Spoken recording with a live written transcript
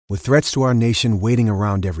With threats to our nation waiting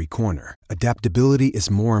around every corner, adaptability is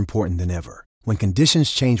more important than ever. When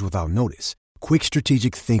conditions change without notice, quick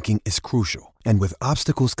strategic thinking is crucial. And with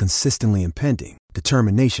obstacles consistently impending,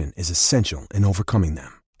 determination is essential in overcoming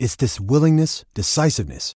them. It's this willingness,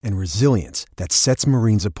 decisiveness, and resilience that sets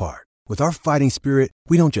Marines apart. With our fighting spirit,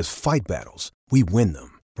 we don't just fight battles, we win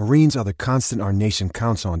them. Marines are the constant our nation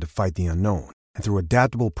counts on to fight the unknown. And through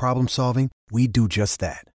adaptable problem solving, we do just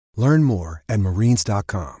that. Learn more at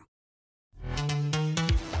marines.com.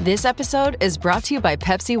 This episode is brought to you by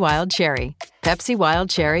Pepsi Wild Cherry. Pepsi Wild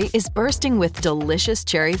Cherry is bursting with delicious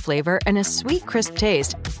cherry flavor and a sweet, crisp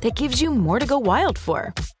taste that gives you more to go wild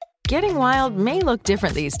for. Getting wild may look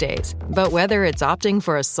different these days, but whether it's opting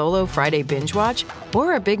for a solo Friday binge watch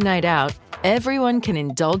or a big night out, everyone can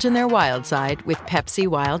indulge in their wild side with Pepsi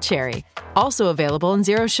Wild Cherry. Also available in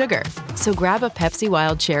Zero Sugar. So grab a Pepsi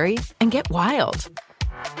Wild Cherry and get wild.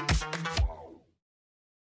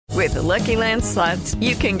 With the Lucky Land Slots,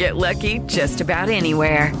 you can get lucky just about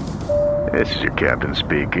anywhere. This is your captain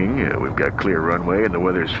speaking. We've got clear runway and the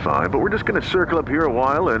weather's fine, but we're just going to circle up here a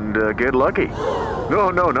while and get lucky. No,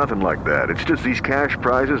 nothing like that. It's just these cash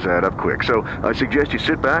prizes add up quick. So I suggest you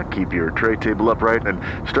sit back, keep your tray table upright, and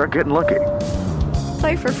start getting lucky.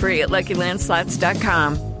 Play for free at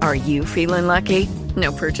LuckyLandSlots.com. Are you feeling lucky?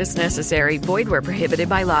 No purchase necessary. Void where prohibited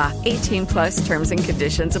by law. 18 plus terms and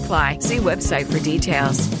conditions apply. See website for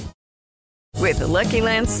details. With the Lucky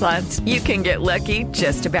Land Slots, you can get lucky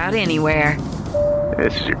just about anywhere.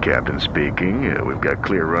 This is your captain speaking. We've got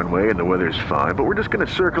clear runway and the weather's fine, but we're just going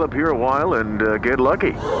to circle up here a while and get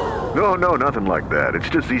lucky. No, nothing like that. It's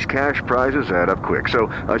just these cash prizes add up quick. So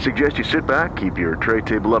I suggest you sit back, keep your tray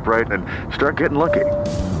table upright, and start getting lucky.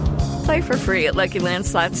 Play for free at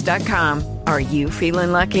LuckyLandSlots.com. Are you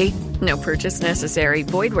feeling lucky? No purchase necessary.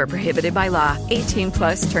 Void where prohibited by law. 18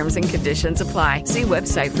 plus terms and conditions apply. See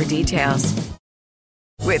website for details.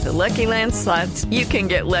 With the Lucky Land Slots, you can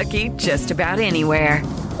get lucky just about anywhere.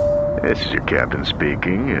 This is your captain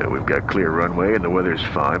speaking. We've got clear runway and the weather's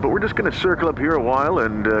fine, but we're just going to circle up here a while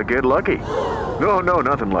and get lucky. No,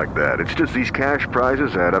 nothing like that. It's just these cash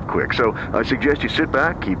prizes add up quick. So I suggest you sit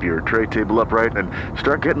back, keep your tray table upright, and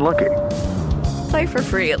start getting lucky. Play for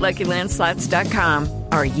free at LuckyLandSlots.com.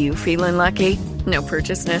 Are you feeling lucky? No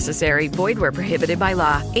purchase necessary. Void where prohibited by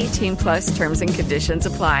law. 18 plus terms and conditions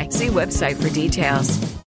apply. See website for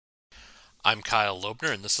details. I'm Kyle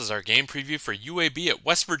Loebner, and this is our game preview for UAB at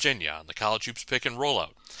West Virginia on the College Hoops Pick and Rollout.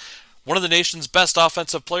 One of the nation's best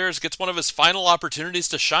offensive players gets one of his final opportunities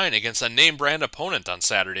to shine against a name-brand opponent on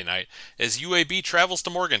Saturday night as UAB travels to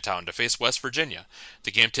Morgantown to face West Virginia.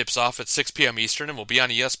 The game tips off at 6 p.m. Eastern and will be on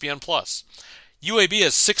ESPN+. UAB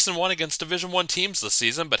is 6-1 against Division I teams this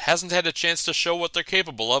season, but hasn't had a chance to show what they're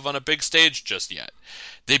capable of on a big stage just yet.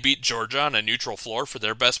 They beat Georgia on a neutral floor for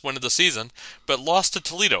their best win of the season, but lost to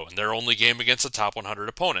Toledo in their only game against a top 100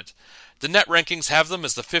 opponent. The net rankings have them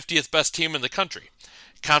as the 50th best team in the country.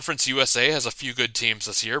 Conference USA has a few good teams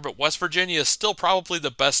this year, but West Virginia is still probably the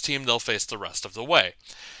best team they'll face the rest of the way.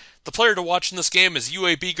 The player to watch in this game is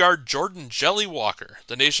UAB guard Jordan Jelly Walker,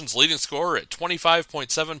 the nation's leading scorer at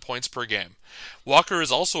 25.7 points per game. Walker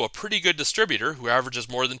is also a pretty good distributor who averages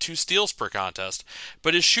more than 2 steals per contest,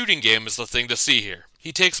 but his shooting game is the thing to see here.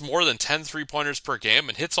 He takes more than 10 three-pointers per game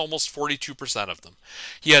and hits almost 42% of them.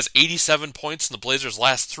 He has 87 points in the Blazers'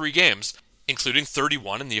 last 3 games, including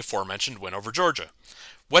 31 in the aforementioned win over Georgia.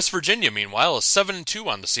 West Virginia, meanwhile, is 7-2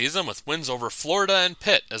 on the season with wins over Florida and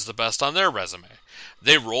Pitt as the best on their resume.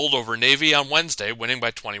 They rolled over Navy on Wednesday, winning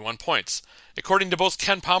by 21 points. According to both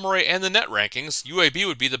Ken Pomeroy and the net rankings, UAB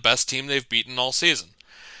would be the best team they've beaten all season.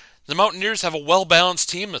 The Mountaineers have a well-balanced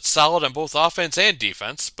team that's solid on both offense and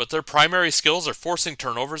defense, but their primary skills are forcing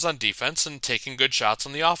turnovers on defense and taking good shots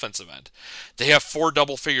on the offensive end. They have 4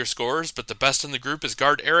 double-figure scorers, but the best in the group is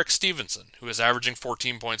guard Eric Stevenson, who is averaging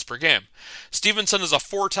 14 points per game. Stevenson is a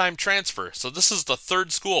 4-time transfer, so this is the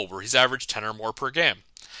 3rd school where he's averaged 10 or more per game.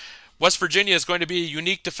 West Virginia is going to be a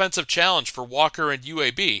unique defensive challenge for Walker and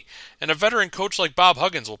UAB, and a veteran coach like Bob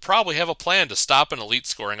Huggins will probably have a plan to stop an elite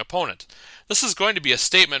scoring opponent. This is going to be a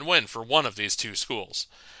statement win for one of these 2 schools.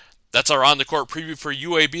 That's our on-the-court preview for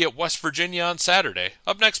UAB at West Virginia on Saturday.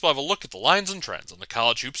 Up next, we'll have a look at the lines and trends on the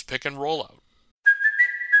College Hoops Pick and Rollout.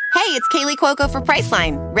 Hey, it's Kaylee Cuoco for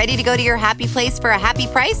Priceline. Ready to go to your happy place for a happy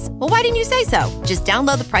price? Well, why didn't you say so? Just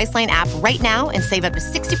download the Priceline app right now and save up to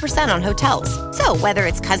 60% on hotels. So whether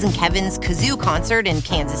it's Cousin Kevin's Kazoo Concert in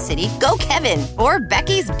Kansas City, go Kevin, or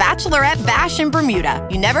Becky's Bachelorette Bash in Bermuda,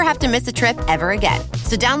 you never have to miss a trip ever again.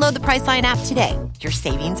 So download the Priceline app today. Your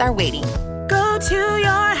savings are waiting. Go to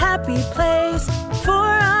your happy place for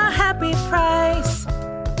a happy price.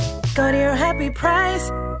 Go to your happy price,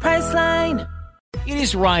 Priceline. It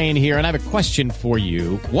is Ryan here, and I have a question for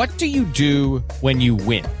you. What do you do when you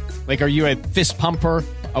win? Like, are you a fist pumper,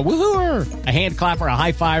 a woohooer, a hand clapper, a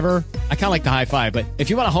high fiver? I kind of like the high five, but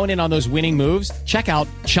if you want to hone in on those winning moves, check out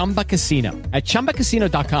Chumba Casino. At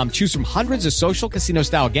ChumbaCasino.com, choose from hundreds of social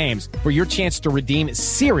casino-style games for your chance to redeem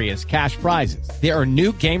serious cash prizes. There are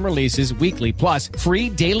new game releases weekly, plus free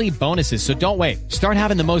daily bonuses. So don't wait. Start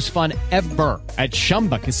having the most fun ever at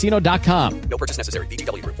ChumbaCasino.com. No purchase necessary.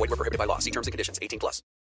 VGW. Void were prohibited by law. See terms and conditions. 18+.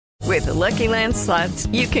 With the Lucky Land Slots,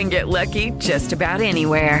 you can get lucky just about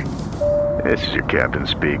anywhere. This is your captain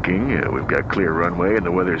speaking. We've got clear runway and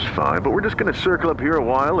the weather's fine, but we're just going to circle up here a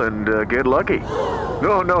while and get lucky.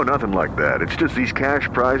 No, nothing like that. It's just these cash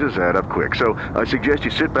prizes add up quick. So I suggest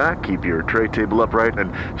you sit back, keep your tray table upright,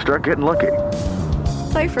 and start getting lucky.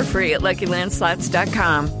 Play for free at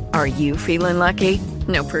LuckyLandSlots.com. Are you feeling lucky?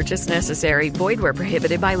 No purchase necessary. Void where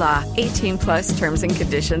prohibited by law. 18+ terms and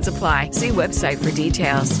conditions apply. See website for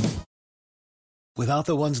details. Without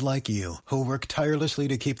the ones like you, who work tirelessly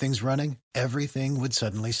to keep things running, everything would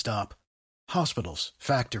suddenly stop. Hospitals,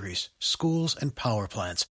 factories, schools, and power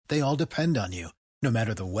plants, they all depend on you. No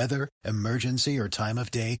matter the weather, emergency, or time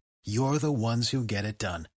of day, you're the ones who get it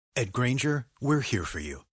done. At Grainger, we're here for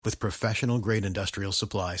you with professional-grade industrial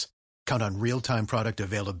supplies. Count on real-time product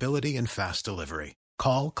availability and fast delivery.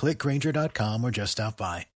 Call, click Grainger.com, or just stop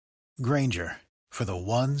by. Grainger, for the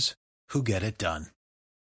ones who get it done.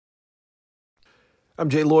 I'm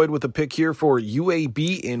Jay Lloyd with a pick here for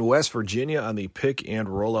UAB in West Virginia on the Pick and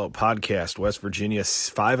Rollout podcast. West Virginia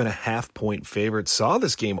 5.5-point favorite. Saw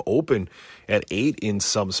this game open at 8 in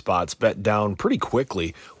some spots. Bet down pretty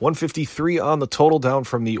quickly. 153 on the total, down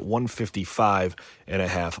from the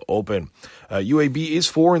 155.5 open. UAB is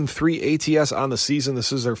 4-3 ATS on the season.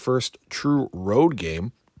 This is their first true road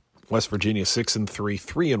game. West Virginia 6-3,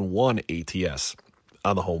 3-1 ATS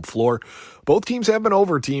on the home floor. Both teams have been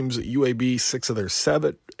over teams. UAB 6 of their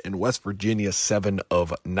 7 and West Virginia 7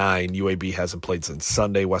 of 9. UAB hasn't played since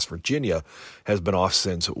Sunday. West Virginia has been off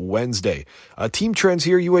since Wednesday. Team trends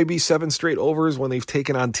here: UAB 7 straight overs when they've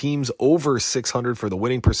taken on teams over 600 for the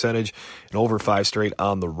winning percentage and over 5 straight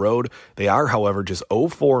on the road. They are, however, just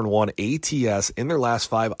 0-4-1 ATS in their last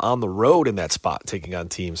 5 on the road in that spot, taking on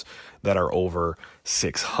teams that are over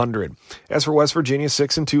 600. As for West Virginia,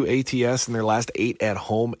 6-2 ATS in their last 8 at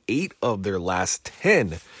home. 8 of their last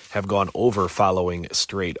 10 have gone over following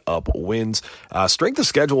straight up wins. Strength of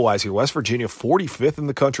schedule wise here, West Virginia 45th in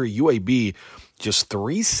the country, UAB just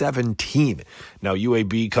 317. Now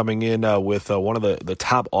UAB coming in with one of the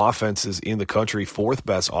top offenses in the country, 4th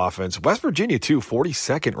best offense. West Virginia too,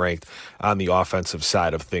 42nd ranked on the offensive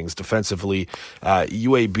side of things. Defensively,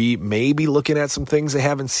 UAB may be looking at some things they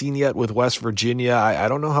haven't seen yet with West Virginia. I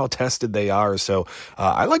don't know how tested they are, so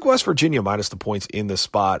I like West Virginia minus the points in this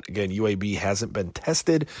spot. Again, UAB hasn't been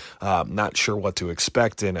tested. Not sure what to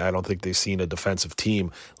expect, and I don't think they've seen a defensive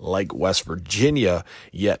team like West Virginia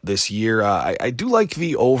yet this year. I do like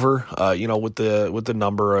the over, with the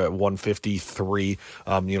number at 153,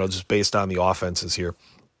 just based on the offenses here.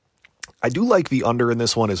 I do like the under in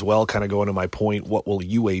this one as well, kind of going to my point. What will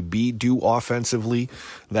UAB do offensively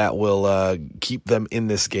that will keep them in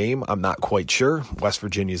this game? I'm not quite sure. West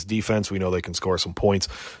Virginia's defense, we know they can score some points.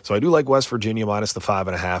 So I do like West Virginia minus the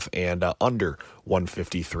 5.5 and under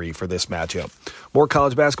 153 for this matchup. More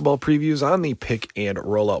college basketball previews on the Pick and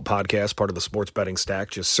Rollout podcast, part of the Sports Betting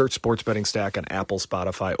Stack. Just search Sports Betting Stack on Apple,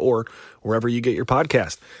 Spotify, or wherever you get your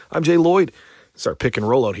podcast. I'm Jay Lloyd. It's our Pick and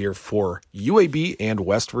Rollout here for UAB and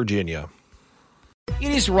West Virginia.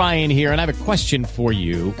 It is Ryan here, and I have a question for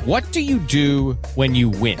you. What do you do when you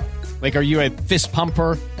win? Like, are you a fist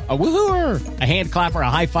pumper, a woohooer, a hand clapper, a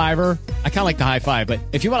high fiver? I kind of like the high five, but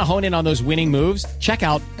if you want to hone in on those winning moves, check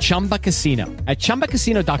out Chumba Casino. At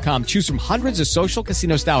ChumbaCasino.com, choose from hundreds of social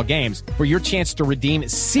casino-style games for your chance to redeem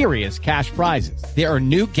serious cash prizes. There are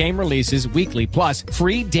new game releases weekly, plus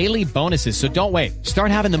free daily bonuses. So don't wait. Start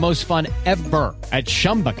having the most fun ever at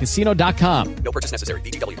ChumbaCasino.com. No purchase necessary.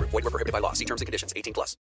 VGW. Void were prohibited by law. See terms and conditions.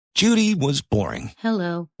 18+. Judy was boring.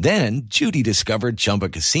 Hello. Then Judy discovered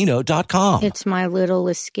ChumbaCasino.com. It's my little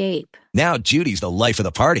escape. Now Judy's the life of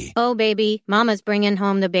the party. Oh, baby, mama's bringing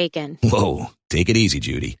home the bacon. Whoa, take it easy,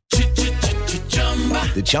 Judy.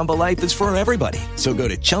 The Chumba life is for everybody. So go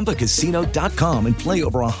to ChumbaCasino.com and play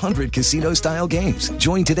over 100 casino-style games.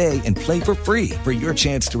 Join today and play for free for your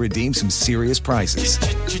chance to redeem some serious prizes.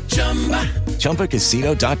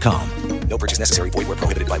 ChumbaCasino.com. No purchase necessary. Void where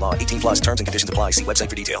prohibited by law. 18+ terms and conditions apply. See website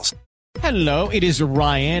for details. Hello, it is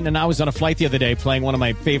Ryan, and I was on a flight the other day playing one of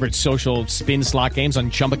my favorite social spin slot games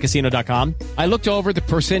on ChumbaCasino.com. I looked over at the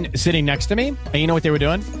person sitting next to me, and you know what they were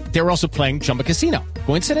doing? They were also playing Chumba Casino.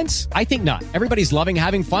 Coincidence? I think not. Everybody's loving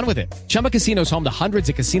having fun with it. Chumba Casino is home to hundreds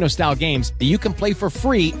of casino-style games that you can play for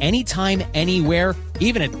free anytime, anywhere,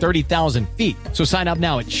 even at 30,000 feet. So sign up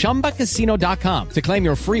now at ChumbaCasino.com to claim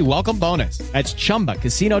your free welcome bonus. That's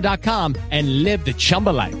ChumbaCasino.com and live the Chumba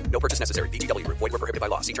life. No purchase necessary. VGW. Void were prohibited by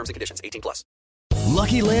law. See terms and conditions. 18+.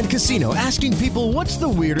 Lucky Land Casino, asking people, what's the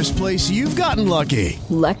weirdest place you've gotten lucky?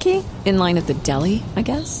 Lucky? In line at the deli, I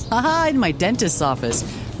guess? Aha, in my dentist's office.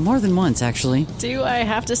 More than once, actually. Do I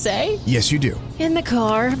have to say? Yes, you do. In the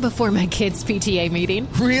car before my kids' PTA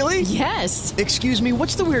meeting. Really? Yes. Excuse me,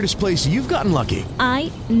 what's the weirdest place you've gotten lucky?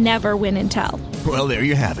 I never win and tell. Well, there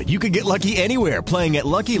you have it. You can get lucky anywhere, playing at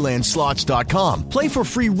LuckyLandSlots.com. Play for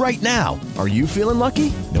free right now. Are you feeling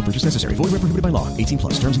lucky? No purchase necessary. Void where prohibited by law. 18+.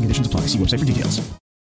 Terms and conditions apply. See website for details.